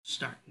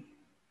start.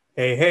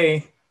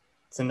 Hey,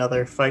 it's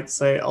another Fight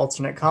Site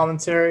alternate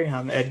commentary.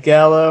 I'm Ed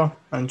Gallo.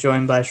 I'm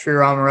joined by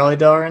Sriram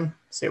Muralidharan.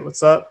 Say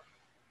what's up.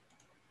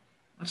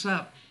 What's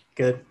up?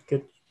 Good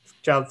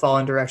job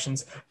following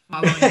directions.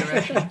 Following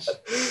directions.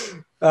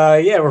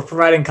 Yeah, we're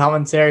providing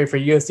commentary for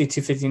UFC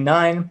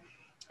 259.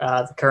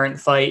 The current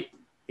fight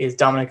is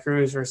Dominick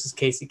Cruz versus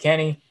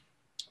Kenney.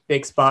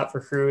 Big spot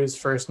for Cruz,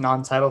 first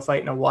non-title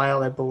fight in a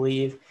while, I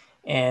believe.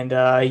 And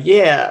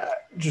yeah,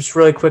 just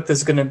really quick, this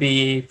is going to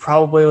be you're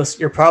probably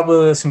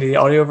listening to the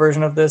audio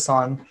version of this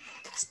on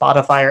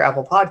Spotify or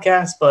Apple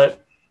Podcasts.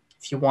 But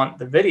if you want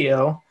the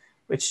video,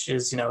 which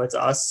is, it's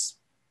us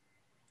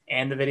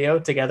and the video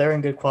together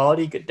in good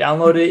quality, you could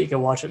download it. You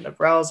can watch it in the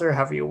browser,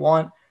 however you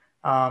want.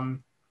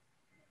 Um,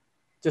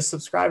 just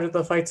subscribe to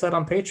the Fight Site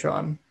on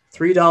Patreon.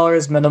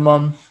 $3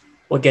 minimum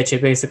will get you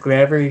basically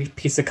every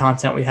piece of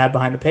content we have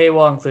behind the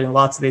paywall, including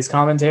lots of these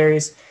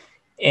commentaries.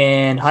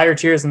 And higher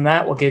tiers than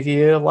that will give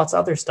you lots of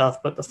other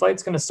stuff. But the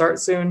fight's going to start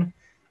soon.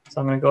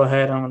 So I'm going to go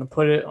ahead. I'm going to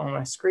put it on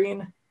my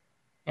screen.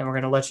 And we're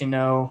going to let you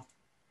know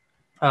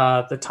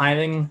the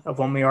timing of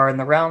when we are in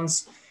the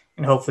rounds.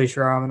 And hopefully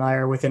Sharam and I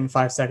are within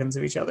 5 seconds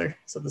of each other.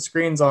 So the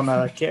screen's on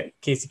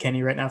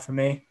Kenney right now for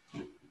me.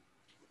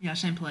 Yeah,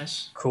 same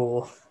place.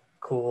 Cool.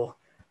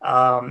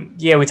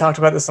 Yeah, we talked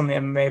about this on the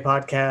MMA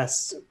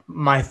podcast.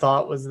 My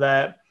thought was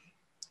that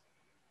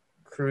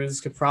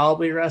Cruz could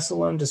probably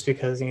wrestle him just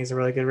because he's a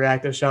really good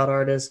reactive shot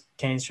artist.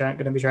 Kenney's going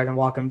to be trying to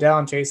walk him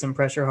down, chase him,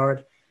 pressure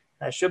hard.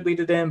 That should lead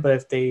it in, but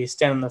if they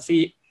stand on the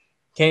feet,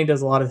 Kenney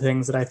does a lot of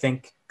things that I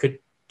think could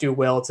do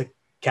well to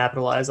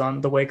capitalize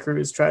on the way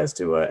Cruz tries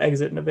to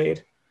exit and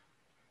evade.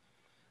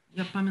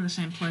 Yep, I'm in the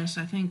same place.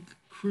 I think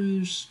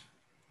Cruz.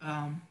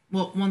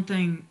 One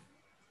thing,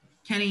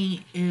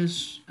 Kenney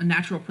is a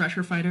natural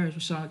pressure fighter, as we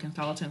saw against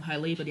Alatin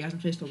Highly, but he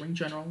hasn't faced a ring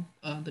general,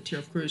 the tier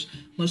of Cruz.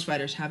 Most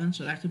fighters haven't,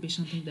 so that could be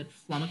something that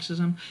flummoxes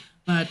him.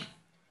 But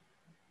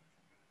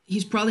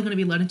he's probably going to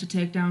be led into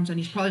takedowns, and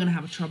he's probably going to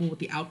have trouble with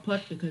the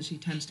output because he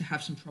tends to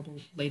have some trouble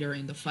later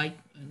in the fight,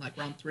 in like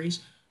round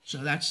threes. So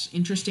that's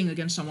interesting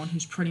against someone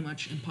who's pretty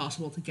much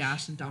impossible to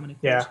gas in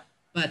Dominick Cruz. Yeah.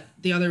 But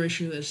the other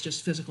issue is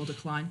just physical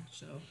decline.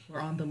 So we're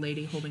on the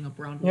lady holding up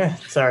round one. Yeah,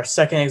 it's our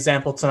second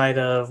example tonight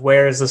of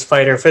where is this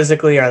fighter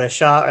physically? Are they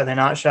shot? Are they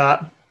not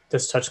shot?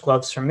 Just touch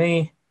gloves for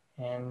me,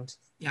 and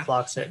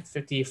clock's at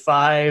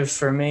 55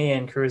 for me,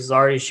 and Cruz is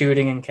already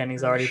shooting, and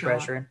Kenney's already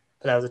pressuring.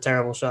 But that was a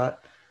terrible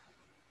shot.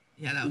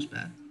 Yeah, that was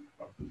bad.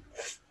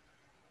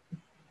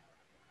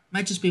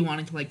 Might just be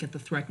wanting to get the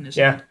threat in his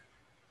head.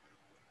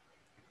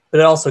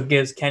 But it also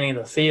gives Kenney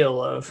the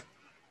feel of,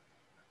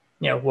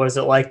 what is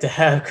it like to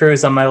have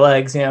Cruz on my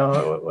legs?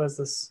 What was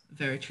this?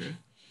 Very true.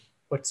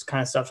 What kind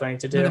of stuff do I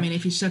need to do? But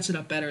if he sets it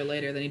up better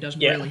later, then he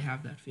doesn't really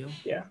have that feel.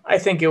 Yeah, I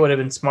think it would have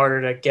been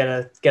smarter to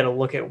get a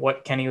look at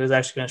what Kenney was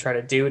actually going to try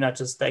to do, not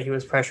just that he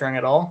was pressuring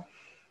at all.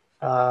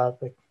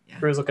 But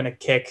Cruz looking to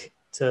kick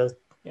to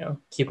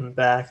keep him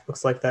back.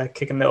 Looks like that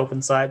kick in the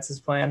open side's his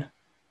plan.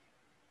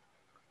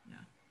 Yeah.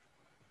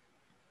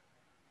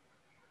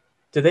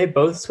 Do they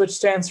both switch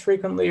stance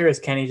frequently, or is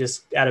Kenney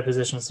just out of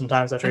position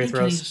sometimes after he throws?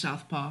 Kenney's a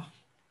southpaw.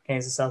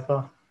 Kenney's a southpaw.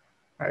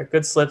 All right,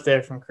 good slip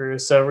there from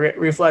Cruz. So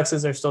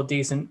reflexes are still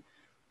decent.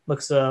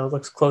 Looks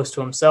close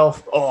to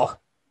himself. Oh,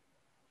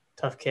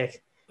 tough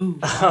kick.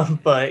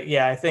 But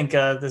yeah, I think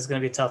this is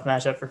going to be a tough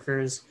matchup for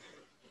Cruz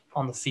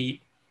on the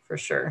feet for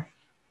sure.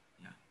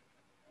 Yeah.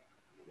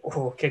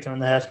 Oh, kicked him in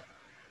the head.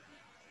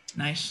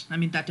 Nice.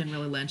 That didn't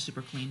really land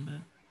super clean,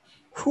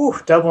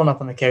 but. Doubling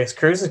up on the kicks.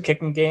 Cruz's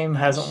kicking game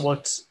hasn't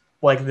looked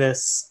like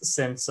this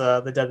since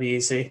the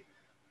WEC.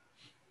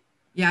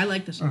 Yeah, I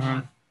like this a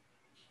lot.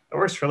 It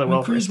works really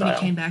well for his style. When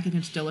he came back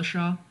against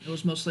Dillashaw, it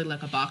was mostly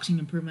like a boxing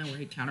improvement where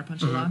he'd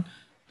counterpunch a lot.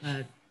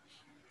 But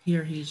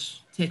here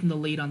he's taking the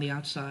lead on the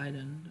outside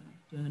and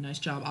doing a nice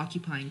job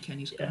occupying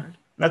Kenney's guard.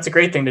 That's a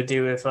great thing to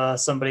do if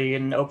somebody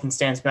in an open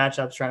stance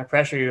matchup is trying to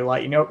pressure you a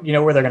lot. You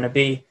know where they're going to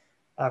be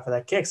for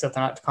that kick, so if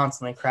they're not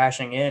constantly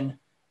crashing in,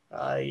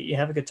 you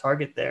have a good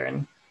target there.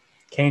 And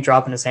Kenney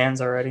dropping his hands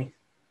already.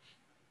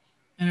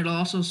 And it'll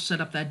also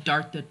set up that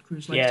dart that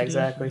Cruz likes to do. Yeah,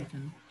 exactly. You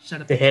can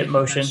set up the hit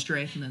motion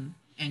straight and then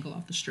angle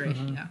off the straight.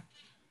 Yeah.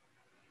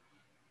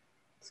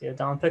 So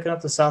Dom picking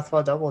up the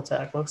southpaw double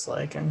attack, looks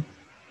like, and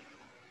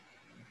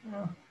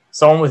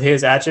someone with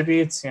his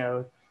attributes,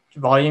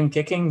 volume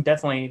kicking,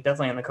 definitely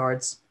in the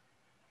cards.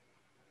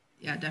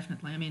 Yeah,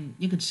 definitely.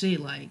 You could see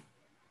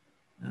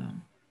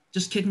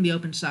just kicking the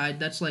open side.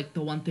 That's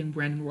the one thing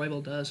Brandon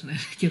Royval does, and it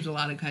gives a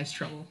lot of guys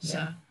trouble. Yeah.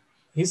 So.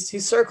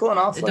 He's circling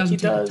off like he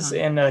does,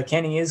 and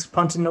Kenney is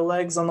punting the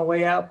legs on the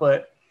way out,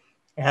 but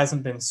it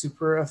hasn't been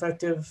super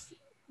effective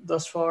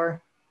thus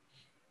far.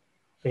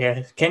 But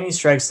yeah, Kenney's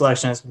strike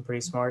selection has been pretty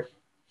smart.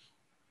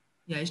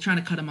 Yeah, he's trying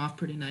to cut him off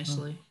pretty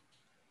nicely.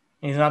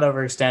 He's not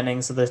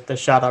overextending, so the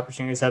shot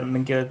opportunities haven't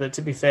been good. But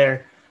to be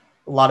fair,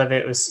 a lot of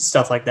it was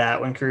stuff like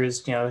that when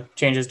Cruz,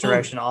 changes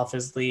direction off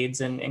his leads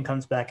and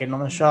comes back in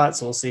on the shot.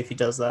 So we'll see if he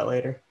does that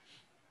later.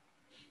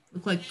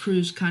 Looked like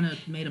Cruz kind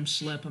of made him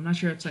slip. I'm not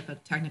sure it's a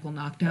technical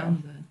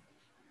knockdown, but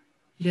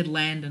he did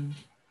land and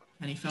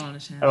Kenny fell on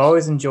his hands. I've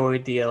always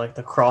enjoyed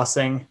the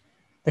crossing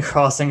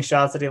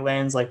shots that he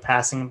lands, like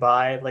passing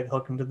by, like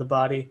hooking to the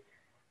body.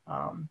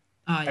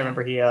 I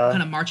remember he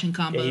kind of marching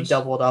combos. he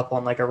doubled up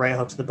on like a right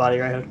hook to the body,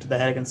 right hook to the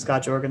head against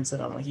Scott Jorgensen.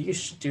 I'm like, you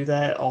should do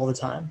that all the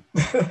time.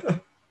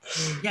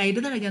 Yeah, he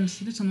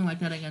did something like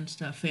that against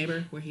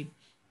Faber, where he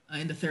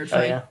in the third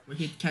fight, where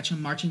he'd catch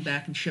him marching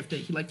back and shift it.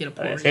 He did a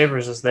pull.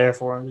 Faber's just there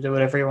for him to do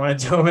whatever he wanted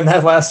to him in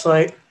that last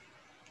fight.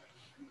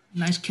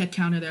 Nice kick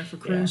counter there for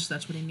Cruz.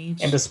 That's what he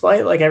needs. And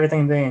despite like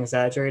everything being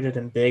exaggerated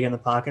and big in the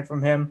pocket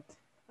from him,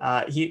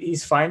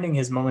 he's finding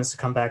his moments to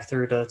come back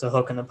through to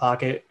hook in the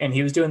pocket. And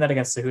he was doing that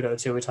against Cejudo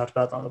too. We talked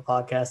about that on the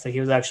podcast, that he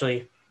was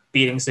actually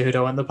beating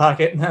Cejudo in the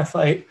pocket in that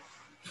fight.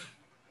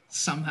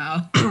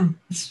 Somehow.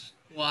 It's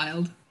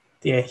wild.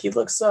 Yeah, he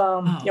looks a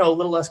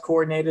little less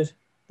coordinated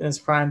than his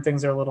prime.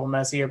 Things are a little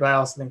messier, but I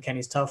also think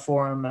Kenny's tough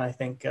for him. And I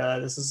think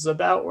this is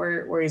about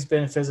where he's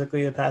been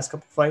physically the past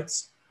couple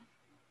fights.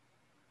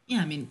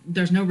 Yeah, I mean,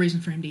 there's no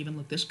reason for him to even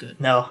look this good.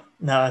 No,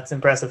 it's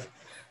impressive.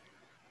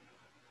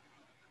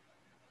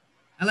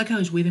 I like how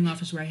he's weaving off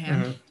his right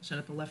hand to set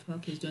up the left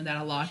hook. He's doing that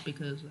a lot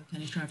because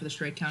Kenny's trying for the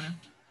straight counter.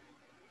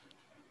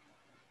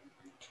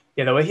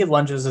 Yeah, the way he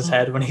lunges his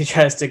head when he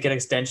tries to get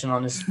extension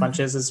on his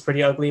punches is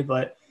pretty ugly,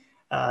 but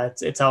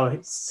it's how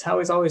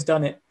he's always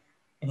done it.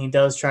 And he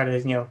does try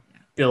to,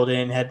 build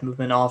in head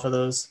movement off of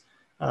those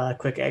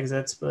quick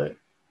exits, but...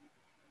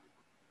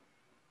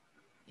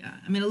 Yeah,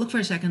 I mean, it looked for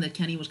a second that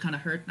Kenney was kind of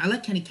hurt. I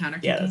like Kenney counter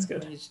kicking. Yeah, that's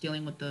good. He's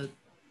dealing with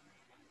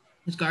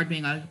his guard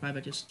being occupied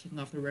by just kicking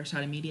off the rear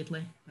side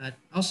immediately. But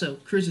also,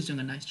 Cruz is doing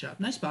a nice job.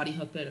 Nice body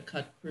hook there to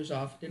cut Cruz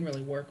off. Didn't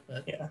really work,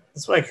 but... Yeah,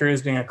 that's why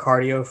Cruz being a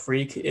cardio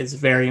freak is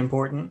very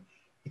important,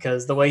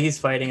 because the way he's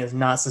fighting is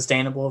not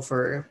sustainable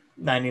for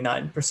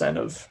 99%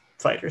 of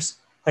fighters.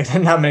 Like,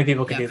 not many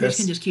people can do Cruz this.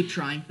 Can just keep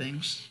trying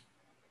things.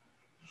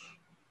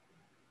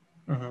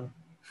 Mm-hmm.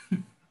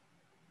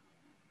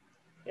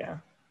 Yeah.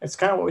 It's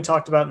kind of what we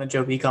talked about in the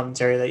Joe B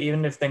commentary, that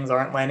even if things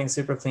aren't landing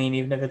super clean,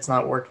 even if it's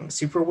not working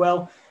super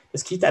well,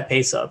 just keep that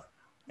pace up.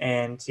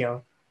 And,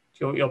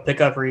 you'll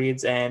pick up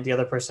reads and the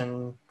other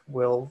person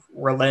will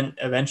relent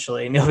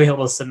eventually and you'll be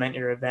able to cement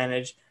your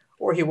advantage,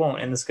 or he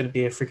won't. And this is going to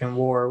be a freaking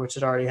war, which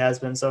it already has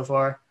been so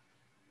far.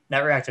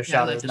 That reactive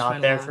shot is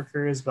not there for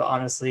Cruz, but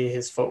honestly,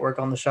 his footwork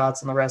on the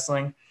shots and the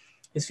wrestling,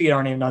 his feet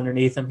aren't even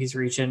underneath him. He's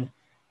reaching.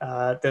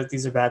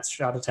 These are bad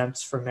shot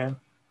attempts from him.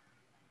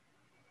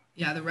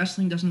 Yeah, the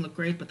wrestling doesn't look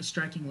great, but the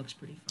striking looks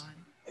pretty fine.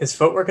 His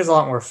footwork is a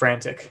lot more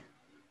frantic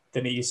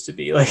than it used to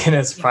be, like in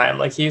his prime.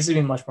 Like, he used to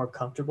be much more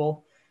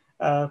comfortable,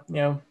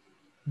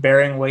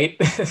 bearing weight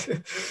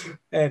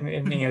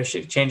and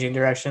changing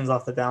directions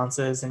off the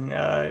bounces and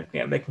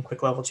making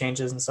quick level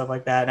changes and stuff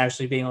like that, and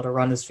actually being able to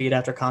run his feet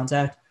after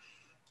contact.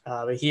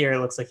 But here it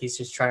looks like he's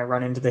just trying to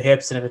run into the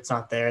hips, and if it's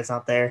not there, it's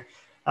not there.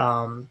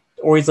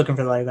 Or he's looking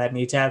for like that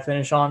knee tap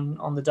finish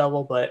on the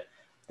double. But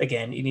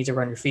again, you need to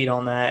run your feet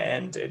on that,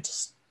 and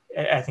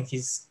I think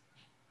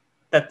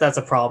that's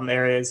a problem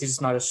area. Is he's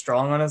just not as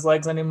strong on his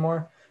legs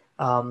anymore.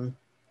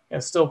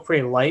 Still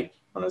pretty light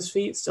on his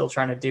feet, still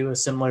trying to do a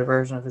similar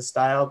version of his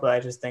style, but I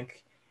just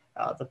think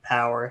the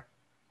power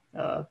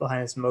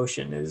behind his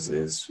motion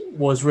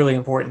was really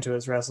important to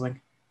his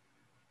wrestling.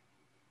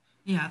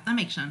 Yeah, that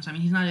makes sense. I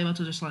mean, he's not able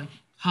to just like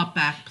hop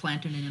back,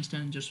 plant in an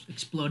instant, and just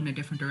explode in a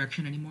different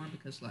direction anymore,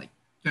 because like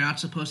you're not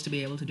supposed to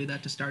be able to do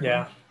that to start.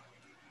 Yeah.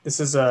 This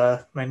is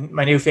my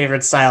new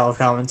favorite style of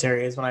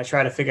commentary, is when I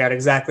try to figure out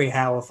exactly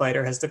how a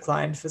fighter has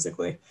declined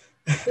physically.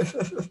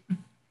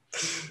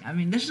 I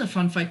mean, this is a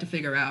fun fight to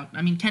figure out.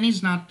 I mean,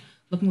 Kenny's not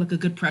looking like a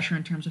good pressure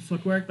in terms of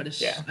footwork, but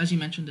as you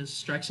mentioned, his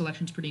strike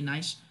selection is pretty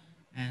nice,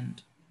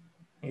 and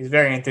he's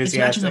very enthusiastic.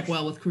 It's matching up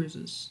well with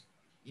Cruz's.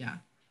 Yeah.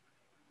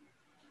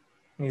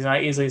 He's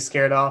not easily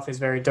scared off. He's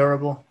very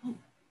durable,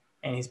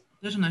 and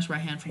there's a nice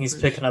right hand from He's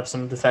Cruz. Picking up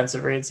some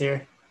defensive reads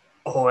here.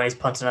 Oh, and he's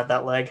punching at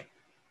that leg.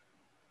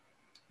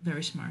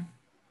 Very smart.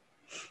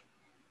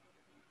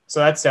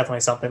 So that's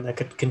definitely something that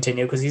could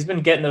continue, because he's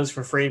been getting those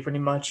for free pretty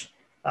much.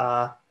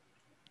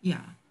 Yeah.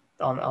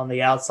 On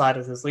the outside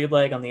with his lead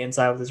leg, on the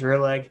inside with his rear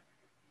leg,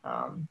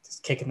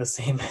 just kicking the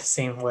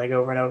same leg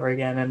over and over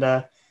again.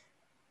 And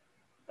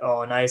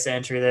nice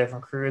entry there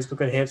from Cruz, but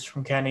good hips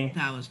from Kenney.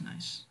 That was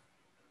nice.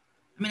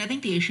 I mean, I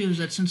think the issue is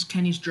that since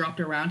Kenny's dropped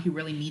around, he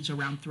really needs a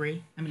round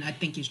 3. I mean, I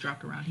think he's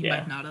dropped around. He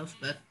might not have,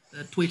 but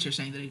the tweets are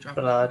saying that he dropped.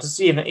 But just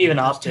even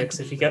optics,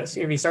 if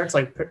he starts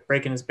like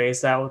breaking his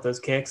base out with those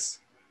kicks,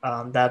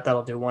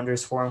 that'll do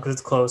wonders for him, because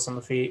it's close on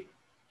the feet.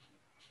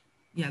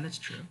 Yeah, that's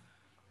true.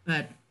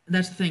 But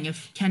that's the thing.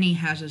 If Kenney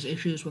has his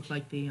issues with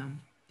like the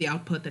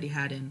output that he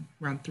had in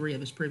round 3 of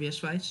his previous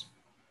fights.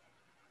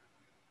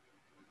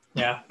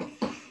 Yeah.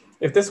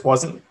 If this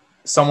wasn't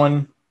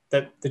someone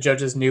that the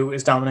judges knew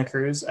is Dominick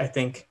Cruz, I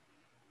think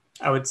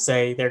I would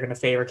say they're going to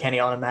favor Kenney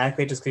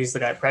automatically, just because he's the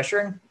guy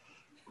pressuring.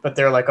 But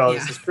they're like,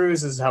 this is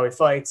Cruz, this is how he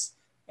fights,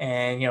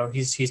 and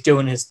he's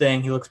doing his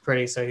thing. He looks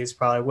pretty, so he's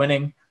probably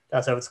winning.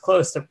 That's how it's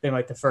close. They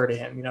might defer to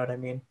him. You know what I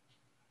mean?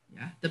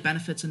 Yeah, the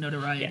benefits of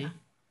notoriety.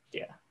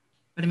 Yeah.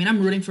 But I mean,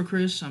 I'm rooting for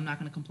Cruz, so I'm not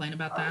going to complain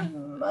about that.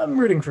 I'm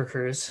rooting for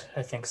Cruz.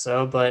 I think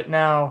so. But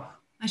now,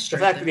 Nice the straight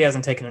fact that he there.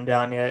 hasn't taken him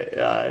down yet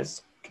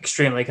is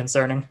extremely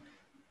concerning.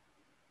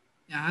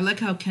 Yeah, I like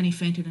how Kenney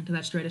fainted into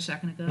that straight a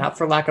second ago. Not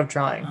for lack of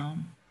trying.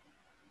 Um,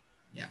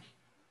 yeah.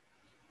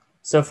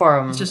 So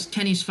far, It's just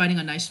Kenny's fighting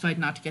a nice fight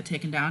not to get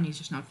taken down. He's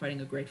just not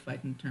fighting a great fight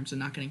in terms of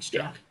not getting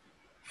yeah, struck.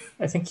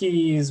 I think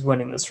he's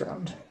winning this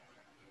round.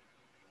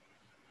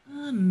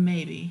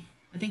 Maybe.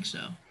 I think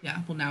so.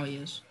 Yeah, well, now he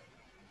is.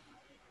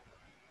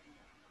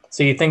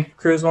 So you think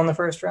Cruz won the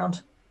first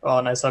round? Oh,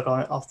 nice hook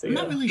on off I'm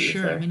not the really beef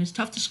sure. I there. mean, it's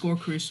tough to score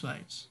Cruz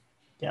fights.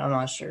 Yeah, I'm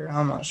not sure.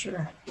 I'm not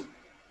sure.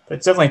 But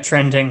it's definitely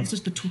trending It's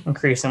just the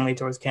increasingly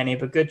towards Kenney.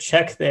 But good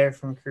check there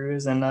from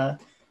Cruz and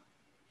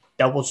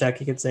double check,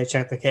 you could say,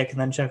 check the kick and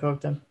then check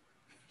hooked him.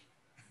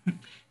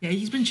 Yeah,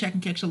 he's been checking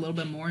kicks a little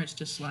bit more. It's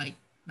just like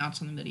not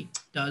something that he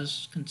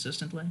does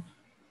consistently.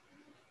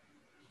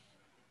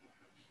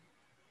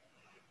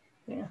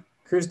 Yeah,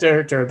 Cruz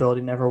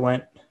durability never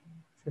went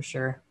for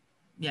sure.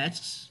 Yeah,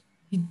 it's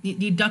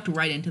he ducked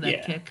right into that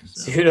Yeah, kick.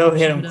 So Pseudo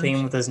hit him pseudos.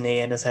 clean with his knee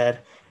and his head,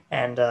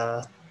 and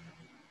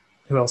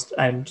who else?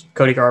 And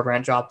Cody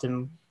Garbrandt dropped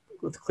him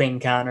with clean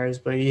counters,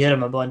 but he hit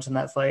him a bunch in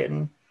that fight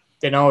and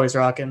didn't always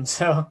rock him.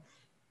 So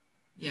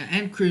Yeah,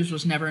 and Cruz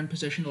was never in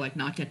position to like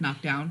not get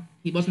knocked down.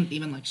 He wasn't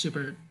even like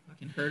super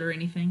fucking hurt or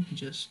anything. He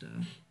just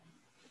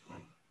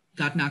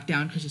got knocked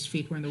down because his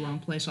feet were in the wrong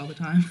place all the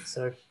time.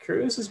 So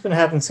Cruz has been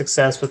having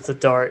success with the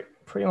dart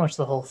pretty much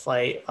the whole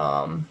fight,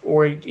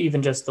 or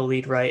even just the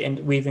lead right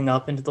and weaving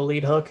up into the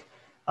lead hook.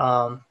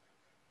 But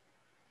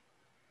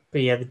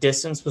yeah, the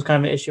distance was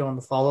kind of an issue on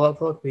the follow-up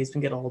hook, but he's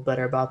been getting a little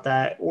better about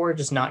that, or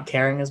just not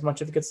caring as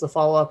much if it gets the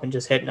follow-up and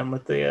just hitting him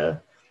with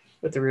the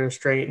rear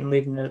straight and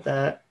leaving it at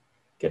that,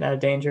 getting out of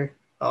danger.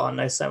 Oh,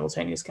 nice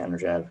simultaneous counter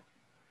jab.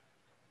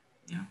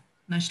 Yeah,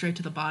 nice straight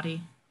to the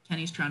body.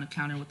 Kenny's trying to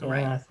counter with the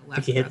right. I The think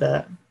left he hit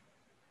that.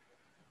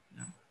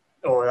 Yeah.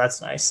 Oh, that's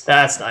nice.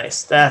 That's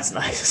nice. That's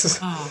nice.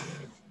 Oh,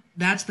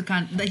 that's the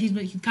kind that he's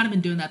kind of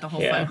been doing that the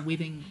whole Yeah. fight,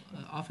 weaving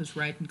off his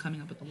right and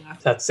coming up with the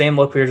left. That same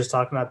look we were just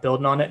talking about,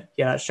 building on it.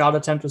 Yeah, that shot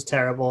attempt was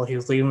terrible. He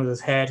was leading with his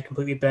head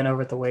completely bent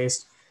over at the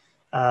waist.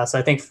 So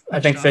I think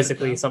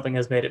physically something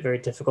has made it very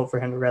difficult for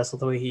him to wrestle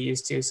the way he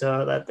used to.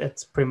 So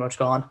it's pretty much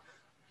gone.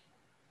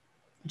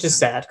 Just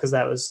sad because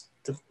that was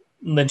the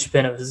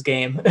linchpin of his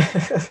game.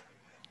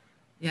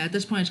 Yeah, at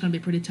this point, it's going to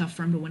be pretty tough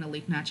for him to win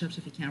elite matchups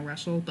if he can't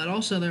wrestle. But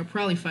also, there are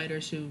probably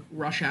fighters who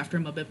rush after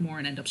him a bit more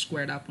and end up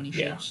squared up when he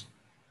shoots.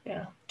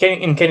 Yeah.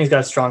 Kenny's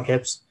got strong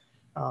hips,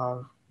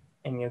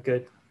 and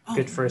good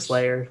first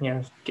layer.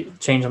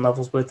 Changing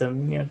levels with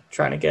him.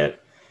 Trying to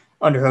get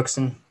underhooks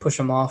and push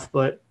him off.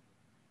 But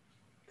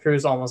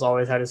Cruz almost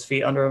always had his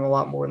feet under him a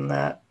lot more than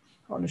that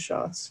on his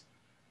shots.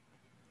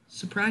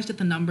 Surprised at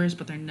the numbers,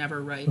 but they're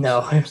never right.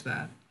 No, so there's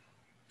that.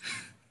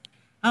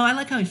 Oh, I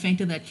like how he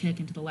feinted that kick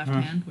into the left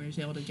hand, where he's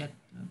able to get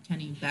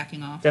Kenney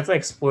backing off. Definitely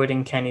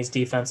exploiting Kenny's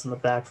defense on the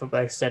back foot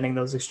by extending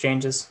those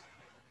exchanges,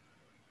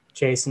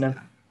 chasing him.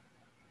 Yeah.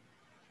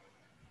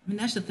 I mean,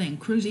 that's the thing.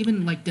 Cruz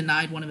even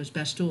denied one of his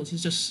best tools.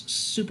 He's just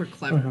super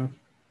clever. Mm-hmm.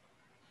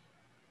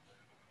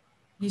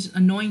 He's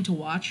annoying to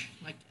watch,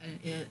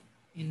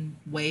 in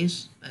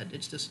ways, but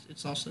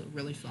it's also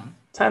really fun.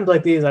 Times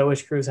like these, I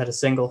wish Cruz had a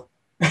single.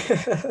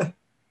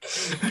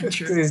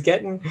 Sure. He's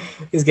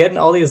getting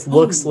all these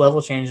looks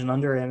level changing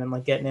under him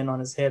and getting in on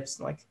his hips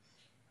and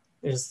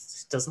it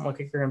just doesn't look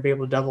like you're gonna be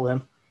able to double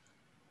him.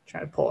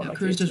 Trying to pull him.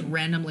 Cruz just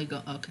randomly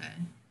go. Okay,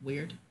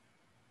 weird.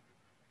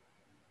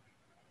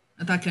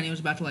 I thought Kenney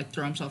was about to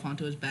throw himself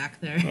onto his back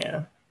there.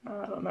 Yeah,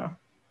 I don't know.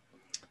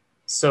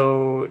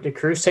 So did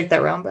Cruz take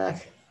that round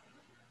back?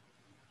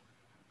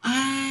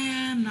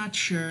 I'm not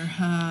sure.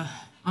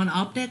 On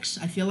optics,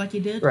 I feel like he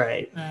did.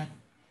 Right.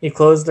 He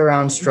closed the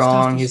round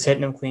strong. He's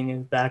hitting him clean.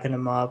 He's backing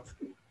him up.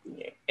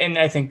 And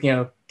I think,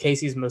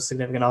 Casey's most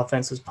significant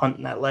offense was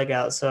punting that leg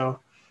out. So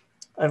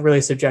a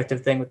really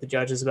subjective thing with the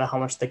judges about how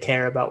much they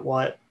care about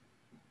what.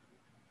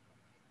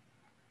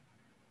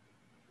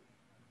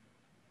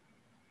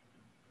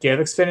 Do you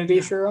have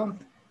Xfinity shirt on?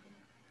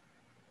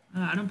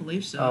 I don't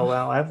believe so. Oh,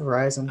 wow. I have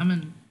Verizon.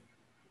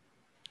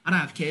 I don't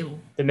have cable.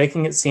 They're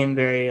making it seem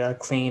very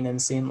clean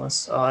and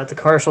seamless. The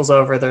commercial's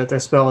over. Their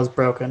spell is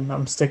broken.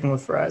 I'm sticking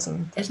with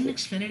Verizon. Isn't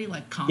Xfinity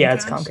Comcast? Yeah,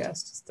 it's Comcast.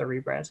 It's the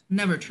rebrand.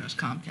 Never trust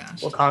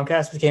Comcast. Well,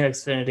 Comcast became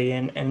Xfinity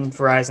and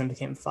Verizon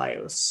became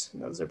Fios.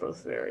 And those are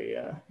both very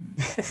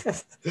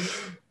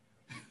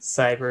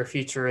cyber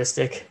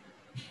futuristic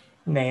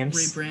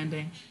names.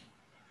 Rebranding.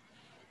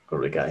 What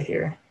do we got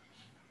here?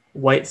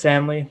 White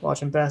family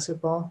watching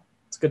basketball.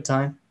 It's a good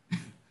time.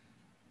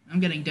 I'm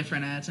getting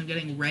different ads. I'm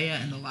getting Rhea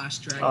and the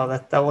Last Dragon. Oh,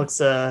 that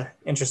looks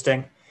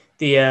interesting.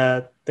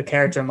 The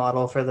character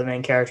model for the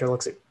main character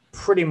looks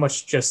pretty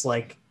much just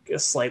like a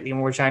slightly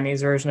more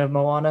Chinese version of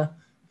Moana.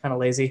 Kind of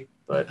lazy,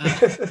 but all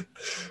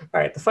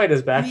right. The fight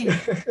is back.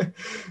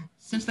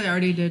 Since they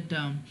already did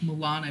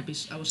Mulan,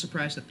 I was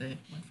surprised that they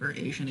went for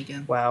Asian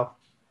again. Wow.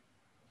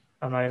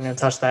 I'm not even gonna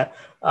touch that.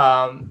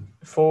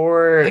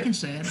 For I can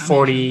say it.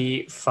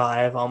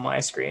 45 on my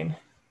screen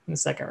in the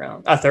second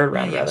round. Third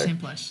round rather. Same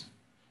place.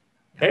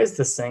 There's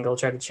the single,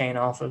 tried to chain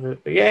off of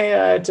it. But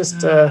yeah,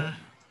 just I Uh,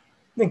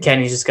 think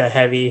Kenny just got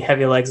heavy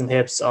legs and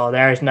hips. Oh,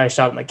 there's a nice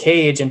shot in the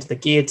cage into the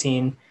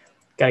guillotine.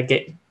 Got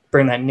to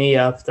bring that knee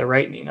up, the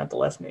right knee, not the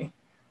left knee.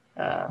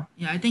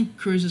 yeah, I think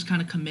Cruz is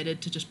kind of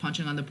committed to just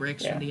punching on the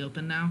brakes from Yeah. the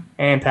open now.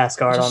 And pass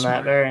guard Which on is that.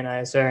 smart. Very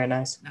nice, very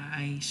nice.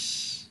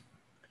 Nice.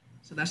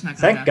 So that's not going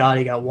to Thank happen. God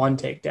he got one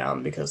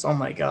takedown because, oh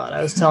my God,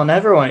 I was telling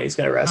everyone he's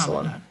going to Oh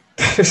wrestle my him.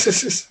 god.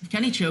 If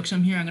Kenney chokes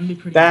him here, I'm going to be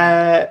pretty mad.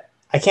 That,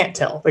 I can't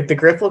tell. Like, the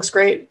grip looks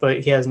great,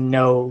 but he has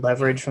no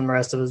leverage from the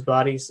rest of his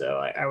body, so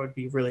I would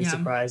be really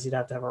surprised. He'd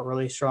have to have a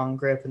really strong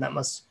grip, and that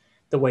must,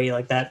 the way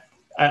like that,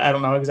 I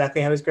don't know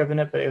exactly how he's gripping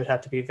it, but it would have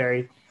to be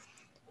very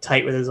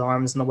tight with his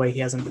arms and the way he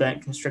has him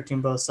bent,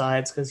 constricting both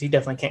sides, because he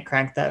definitely can't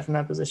crank that from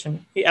that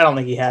position. I don't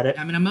think he had it.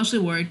 I mean, I'm mostly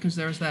worried because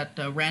there was that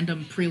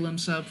random prelim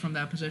sub from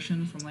that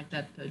position from like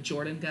that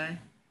Jordan guy.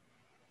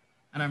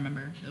 I don't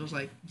remember. It was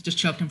like just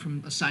choked him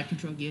from a side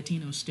control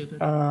guillotine. It was stupid.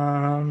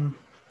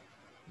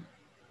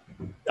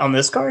 On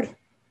this card?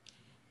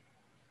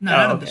 No,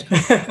 not on this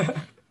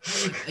card.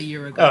 Like a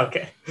year ago. Oh,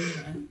 okay.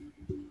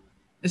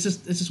 It's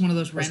just one of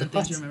those random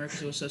things you remember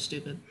because it was so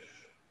stupid.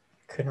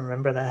 Couldn't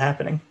remember that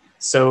happening.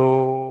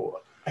 So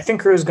I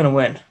think Cruz is going to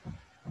win.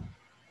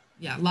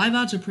 Yeah, live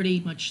odds are pretty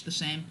much the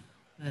same,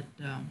 but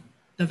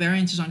the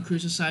variance is on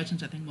Cruz's side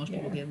since I think most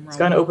people gave him wrong. He's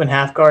got an open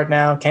half guard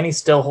now. Kenny's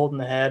still holding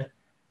the head.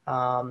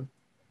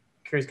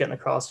 Cruz getting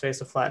the crossface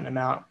to flatten him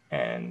out,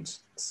 and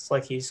it's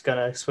like he's going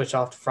to switch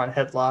off to front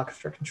headlock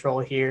after control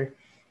here,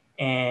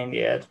 and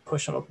yeah, to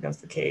push him up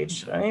against the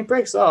cage. I mean, he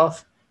breaks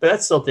off, but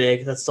that's still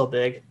big. That's still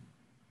big.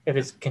 If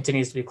it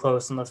continues to be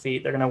close on the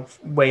feet, they're going to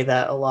weigh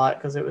that a lot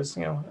because it was,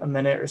 a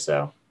minute or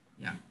so.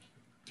 Yeah.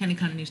 Kenney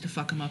kind of needs to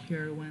fuck him up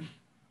here to win.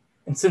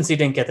 And since he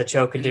didn't get the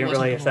choke, it didn't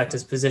really affect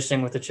his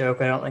positioning with the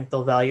choke. I don't think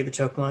they'll value the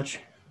choke much.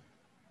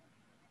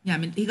 Yeah, I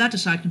mean, he got to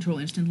side control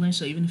instantly,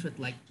 so even if it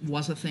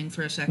was a thing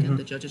for a second,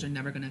 the judges are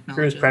never going to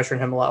acknowledge Cruz pressuring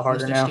him a lot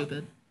harder now.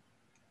 Stupid.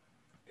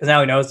 Because now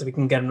he knows if he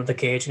can get him to the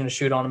cage, he's going to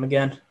shoot on him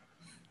again.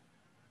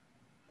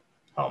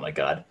 Oh my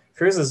God.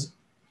 Cruz's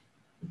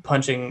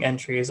punching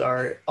entries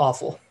are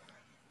awful.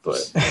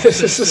 But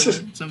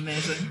it's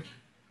amazing.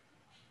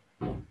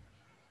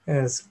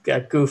 It's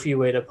a goofy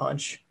way to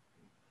punch.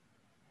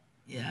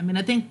 Yeah, I mean,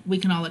 I think we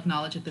can all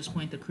acknowledge at this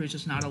point that Cruz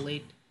is not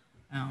elite.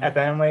 At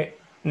bantamweight,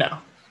 no.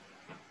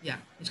 Yeah,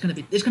 it's gonna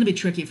be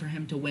tricky for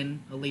him to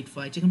win elite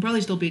fights. He can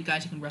probably still beat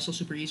guys who can wrestle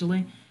super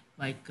easily,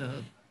 like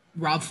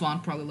Rob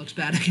Font probably looks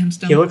bad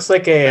against him. He looks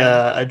like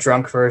a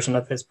drunk version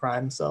of his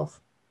prime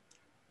self.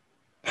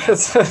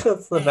 that's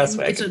the best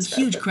way. It's a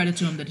huge credit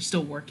to him that he's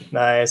still working.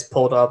 Nice,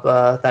 pulled up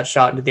that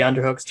shot into the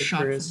underhooks to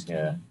Cruz.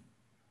 Yeah,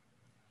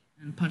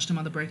 and punched him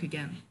on the break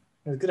again.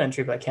 It was a good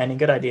entry by Kenney.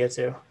 Good idea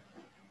too.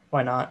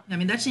 Why not? I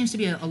mean, that seems to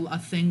be a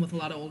thing with a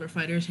lot of older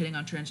fighters hitting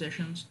on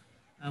transitions,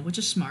 which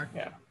is smart.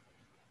 Yeah.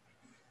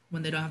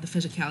 When they don't have the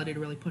physicality to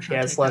really push on.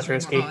 Yeah, it's less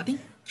risky. Oh, I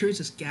think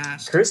Cruz is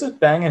gassed. Cruz is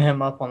banging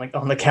him up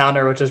on the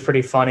counter, which is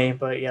pretty funny.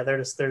 But yeah, they're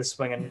just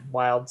swinging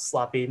wild,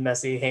 sloppy,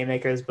 messy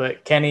haymakers.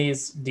 But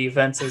Kenny's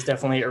defense has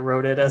definitely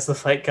eroded as the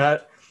fight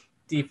got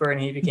deeper and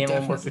he became a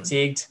little more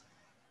fatigued.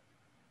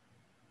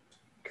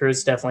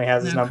 Cruz definitely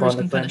has his number on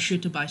the clinch. Kind of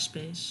shoot to buy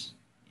space.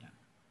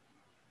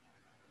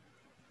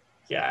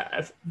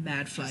 Yeah,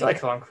 mad fight. It's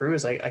like on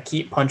Cruz, I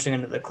keep punching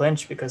into the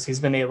clinch because he's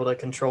been able to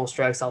control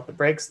strikes off the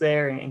breaks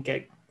there and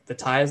get the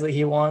ties that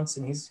he wants,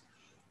 and he's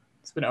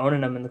been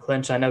owning them in the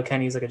clinch. I know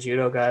Kenny's like a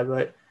judo guy,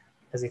 but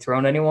has he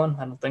thrown anyone?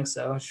 I don't think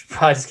so. I should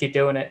probably just keep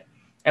doing it.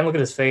 And look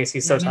at his face;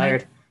 he's so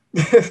tired.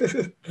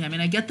 I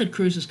mean, I get that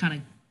Cruz is kind of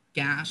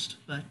gassed,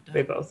 but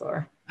they both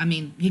are. I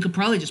mean, he could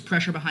probably just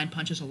pressure behind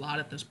punches a lot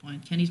at this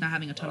point. Kenny's not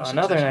having a ton of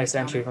success. Another nice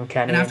entry from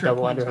Kenney and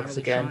double underhooks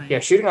really again. Trying. Yeah,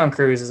 shooting on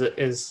Cruz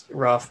is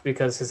rough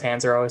because his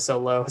hands are always so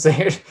low. So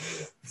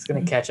he's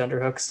going to catch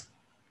underhooks.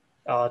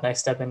 Oh,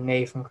 nice step in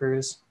knee from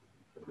Cruz.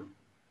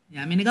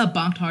 Yeah, I mean, he got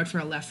bonked hard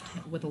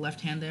with a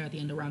left hand there at the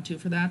end of round 2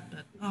 for that.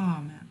 But, oh,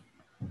 man.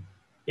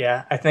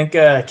 Yeah, I think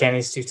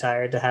Kenny's too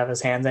tired to have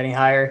his hands any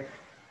higher.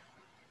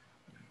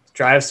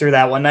 Drives through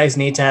that one. Nice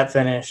knee tap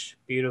finish.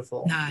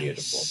 Beautiful. Nice.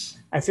 Beautiful.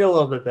 I feel a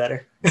little bit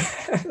better.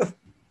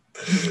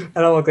 I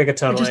don't look like a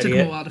total idiot. It just took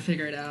him a while to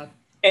figure it out.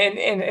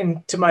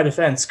 And to my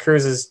defense,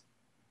 Cruz's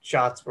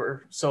shots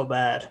were so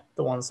bad.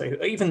 The ones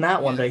that even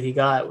that one that he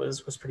got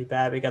was pretty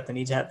bad. But he got the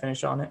knee tap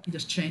finish on it. He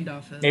just chained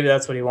off it. Maybe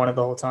that's what he wanted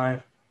the whole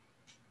time.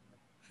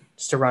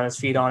 Just to run his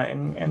feet on it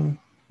and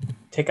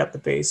take out the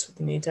base with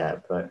the knee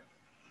tap. But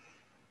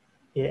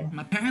yeah.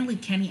 Apparently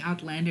Kenney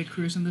outlanded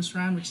Cruz in this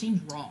round, which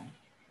seems wrong.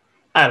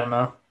 I don't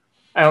know.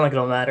 I don't think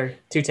it'll matter.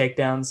 2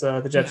 takedowns.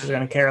 The judges are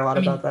going to care a lot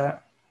about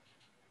that.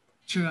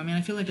 True. I mean,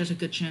 I feel like there's a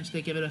good chance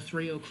they give it a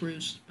 3-0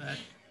 Cruz, but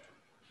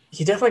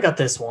he definitely got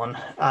this one.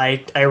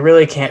 I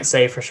really can't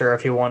say for sure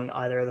if he won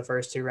either of the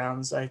first 2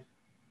 rounds. I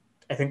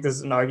think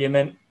there's an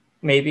argument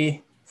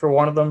maybe for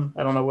one of them.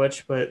 I don't know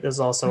which, but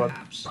there's also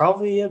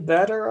probably a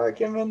better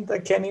argument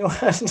that Kenney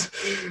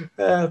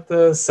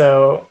won.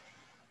 So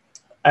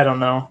I don't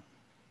know.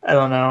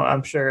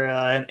 I'm sure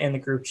in the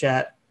group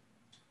chat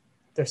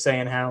they're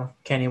saying how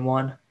Kenney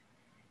won,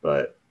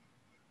 but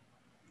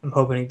I'm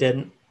hoping he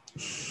didn't.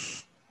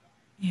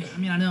 Yeah, I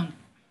mean, I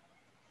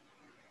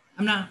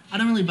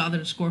don't really bother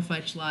to score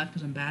fights live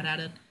because I'm bad at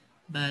it,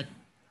 but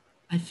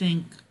I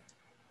think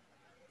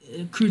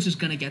Cruz is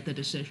gonna get the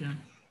decision.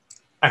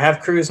 I have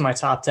Cruz in my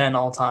top 10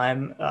 all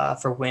time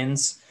for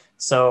wins.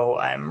 So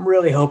I'm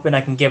really hoping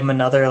I can give him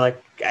another,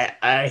 like,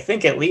 I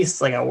think at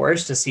least like a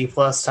worst to C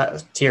plus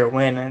tier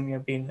win, and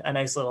it'd be a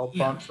nice little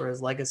Yeah, bump for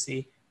his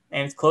legacy.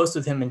 And it's close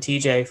with him and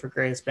TJ for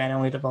greatest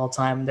bantamweight of all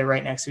time. They're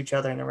right next to each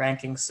other in the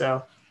rankings,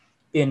 so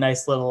be a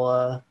nice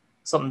little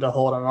something to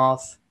hold him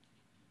off.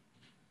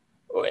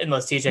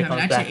 Unless TJ yeah. I mean,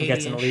 comes I'd say back and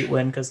gets an elite 80-ish.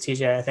 win, because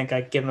TJ, I think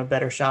I'd give him a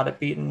better shot at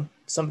beating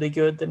somebody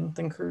good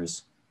than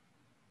Cruz.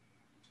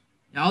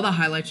 Yeah, all the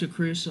highlights are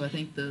Cruz, so I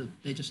think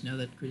they just know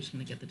that Cruz is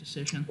gonna get the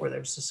decision. Or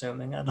they're just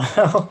assuming. I don't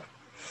know.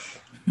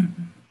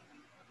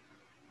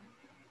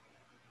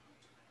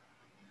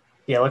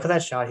 Yeah, look at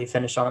that shot he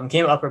finished on him.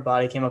 Came upper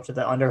body, came up to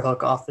the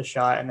underhook off the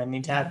shot, and then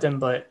he tapped him,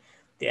 but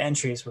the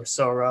entries were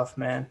so rough,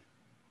 man.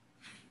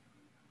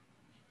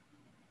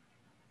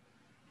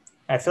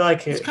 I feel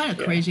like It's kind of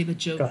crazy that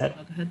Joe. Go ahead.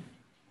 Oh, go ahead.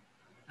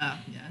 Yeah.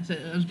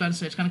 I was about to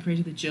say it's kind of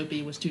crazy that Joe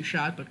B was too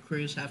shot, but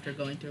Cruz, after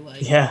going through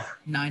like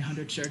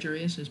 900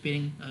 surgeries, is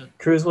beating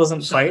Cruz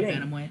wasn't solid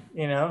fighting. bantamweight.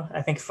 You know,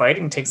 I think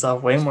fighting takes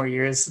off way more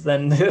years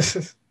than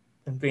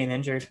than being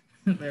injured.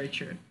 Very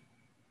true.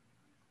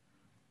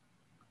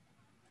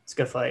 It's a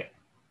good fight.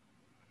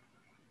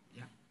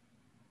 Yeah.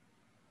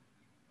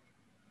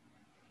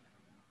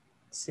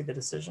 Let's see the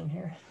decision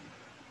here.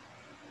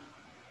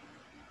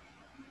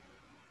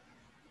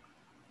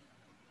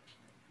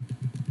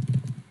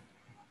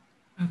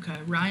 Okay,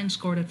 Ryan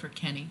scored it for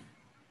Kenney.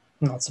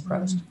 Not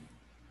surprised.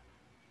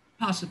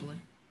 Possibly.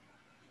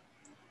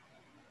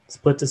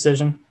 Split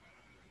decision.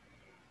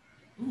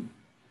 Ooh.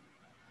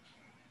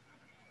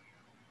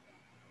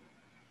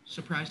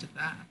 Surprised at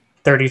that.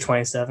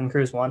 30-27.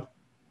 Cruz won.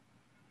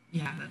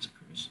 Yeah, that's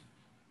Cruz.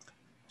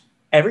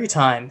 Every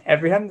time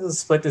there's a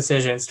split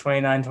decision, it's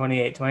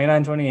 29-28,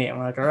 29-28. I'm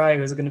like, all right,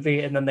 who's it going to be?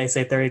 And then they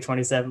say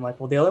 30-27. I'm like,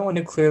 well, the only one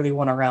who clearly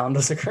won a round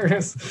was a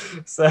Cruz.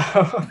 So,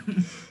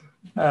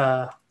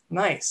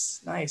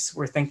 nice.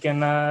 We're thinking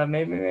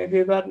maybe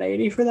about an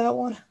 80 for that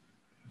one.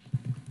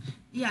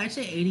 Yeah, I'd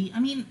say 80. I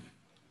mean,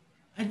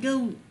 I'd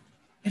go,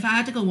 if I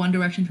had to go one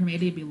direction from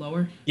 80, it'd be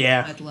lower.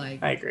 Yeah, I'd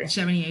like I agree.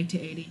 78 to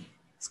 80.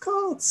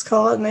 Let's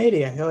call it an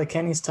 80. I feel like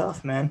Kenny's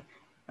tough, man.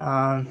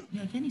 Yeah,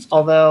 Kenny's tough.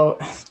 Although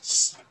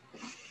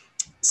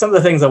some of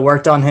the things that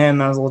worked on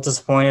him, I was a little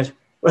disappointed.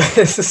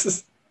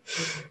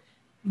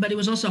 But it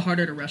was also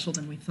harder to wrestle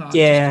than we thought.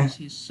 Yeah, just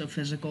he's so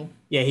physical.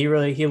 Yeah, he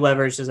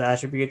leveraged his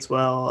attributes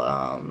well.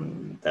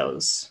 That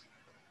was,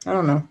 I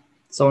don't know,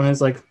 someone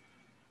who's like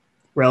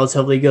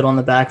relatively good on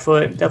the back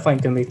foot.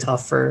 Definitely gonna be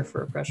tough for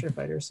a pressure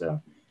fighter.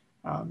 So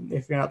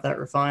if you're not that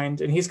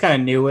refined, and he's kind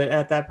of new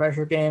at that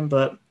pressure game,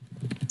 but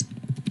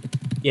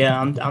yeah,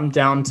 I'm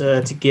down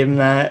to give him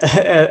that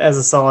as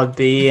a solid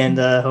B, and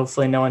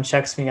hopefully no one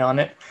checks me on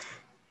it.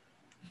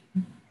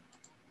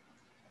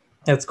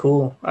 That's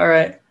cool. All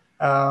right.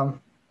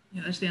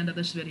 Yeah, that's the end of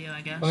this video,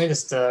 I guess. Let me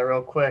just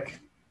real quick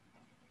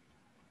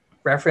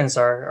reference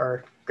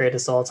our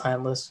greatest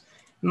all-time list.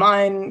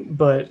 Mine,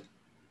 but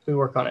we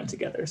work on it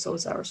together, so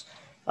it's ours.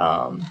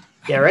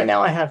 Yeah, right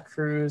now I have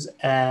Cruz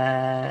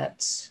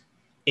at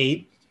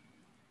 8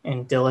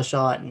 and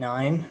Dillashaw at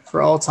 9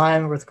 for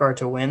all-time with regard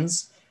to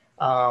wins.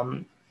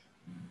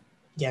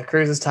 Yeah,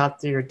 Cruz is top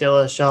tier.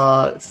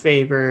 Dillashaw,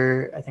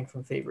 Faber, I think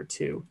from Faber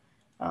 2,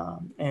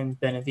 and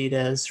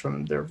Benavidez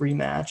from the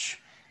rematch.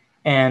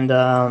 And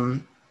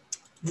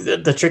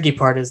the tricky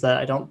part is that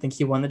I don't think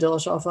he won the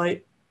Dillashaw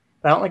fight,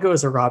 but I don't think it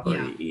was a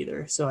robbery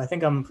either. So I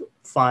think I'm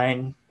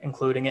fine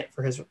including it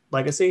for his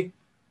legacy.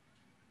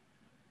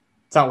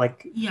 It's not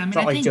like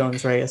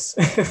Jones Reyes.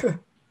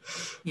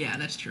 Yeah,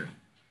 that's true.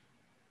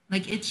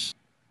 Like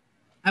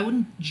I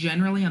wouldn't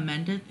generally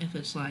amend it if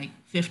it's like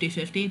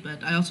 50-50,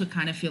 but I also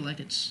kind of feel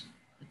like it's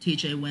a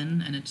TJ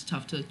win and it's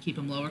tough to keep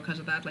him lower because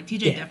of that. Like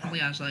TJ definitely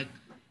has like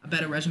a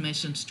better resume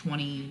since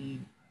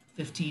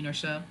 2015 or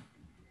so.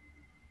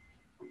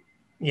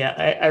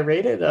 Yeah, I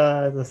rated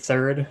the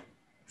third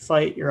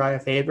fight, Uriah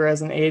Faber,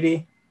 as an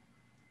 80,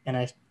 and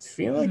I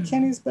feel like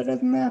Kenny's better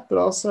than that, but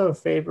also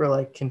Faber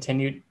like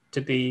continued to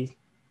be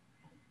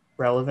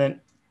relevant.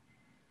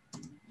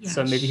 Yes.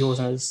 So maybe he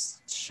wasn't as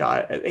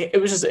shot.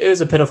 It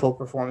was a pitiful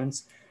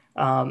performance.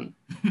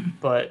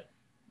 But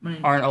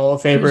aren't all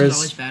of Faber's is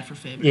always bad for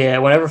Faber? Yeah,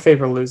 whenever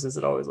Faber loses,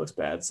 it always looks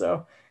bad.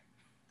 So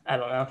I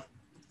don't know.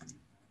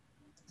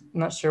 I'm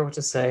not sure what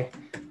to say.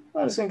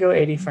 I'm just gonna go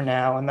 80 for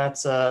now, and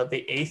that's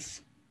the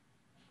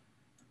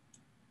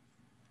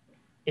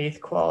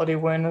eighth quality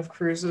win of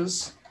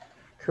Cruz's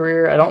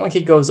career. I don't think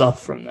he goes up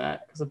from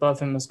that because above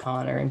him is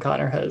Connor, and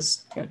Connor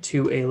has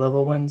 2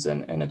 A-level wins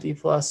and a B+.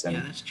 And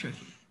yeah, that's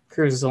tricky.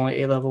 Cruz's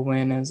only A-level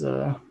win is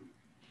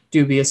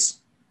dubious.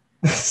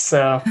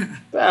 So I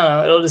don't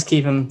know. It'll just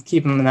keep him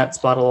in that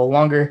spot a little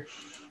longer.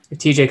 If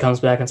TJ comes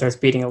back and starts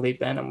beating elite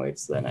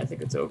bantamweights, then I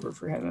think it's over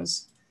for him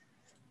as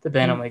the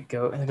bantamweight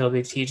goat. I think it'll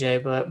be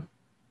TJ, but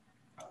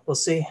we'll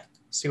see.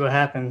 See what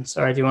happens.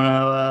 All right, do you want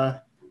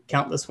to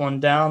count this one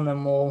down,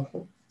 then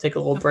we'll take a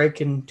little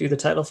break and do the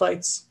title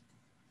fights.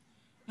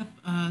 Yep.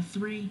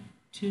 3,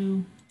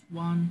 2,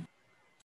 1.